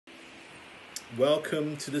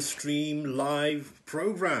Welcome to the Stream Live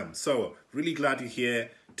program. So, really glad you're here.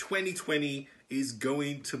 2020 is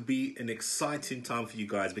going to be an exciting time for you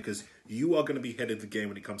guys because you are going to be ahead of the game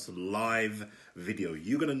when it comes to live video.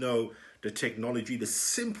 You're going to know the technology, the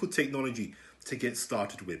simple technology to get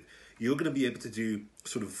started with. You're going to be able to do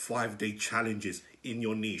sort of 5-day challenges in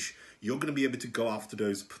your niche. You're going to be able to go after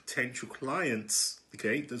those potential clients,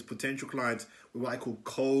 okay? Those potential clients with what I call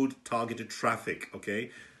cold targeted traffic,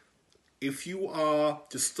 okay? If you are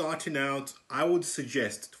just starting out, I would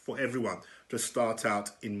suggest for everyone to start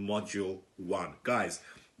out in module 1. Guys,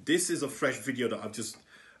 this is a fresh video that I've just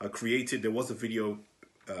created. There was a video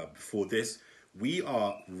before this. We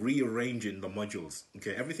are rearranging the modules.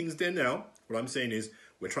 Okay, everything's there now. What I'm saying is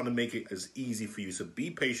we're trying to make it as easy for you. So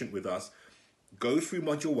be patient with us. Go through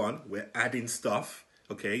module 1. We're adding stuff,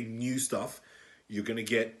 okay, new stuff. You're going to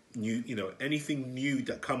get new, anything new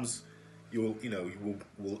that comes.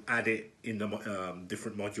 We'll add it in the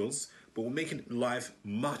different modules, but we're making life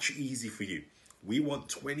much easier for you. We want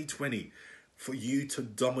 2020 for you to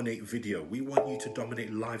dominate video. We want you to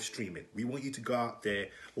dominate live streaming. We want you to go out there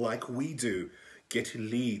like we do, getting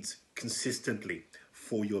leads consistently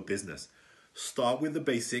for your business. Start with the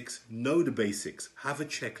basics, know the basics, have a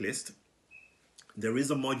checklist. There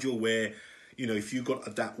is a module where, if you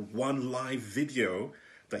got that one live video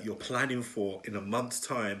that you're planning for in a month's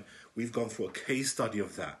time, we've gone through a case study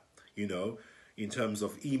of that, in terms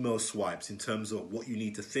of email swipes, in terms of what you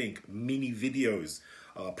need to think, mini videos,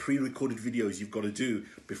 pre-recorded videos you've got to do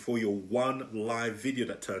before your one live video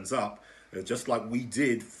that turns up, just like we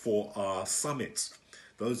did for our summits.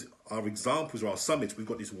 Those are examples of our summits. We've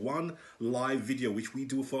got this one live video which we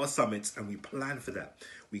do for our summits, and we plan for that.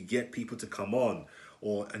 We get people to come on,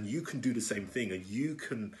 and you can do the same thing, and you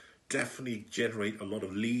can definitely generate a lot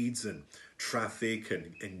of leads and traffic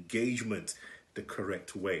and engagement the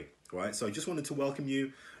correct way, right? So I just wanted to welcome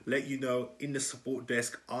you, let you know in the support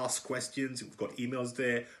desk, ask questions. We've got emails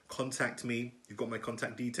there, contact me. You've got my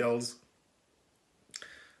contact details.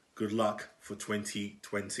 Good luck for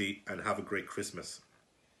 2020 and have a great Christmas.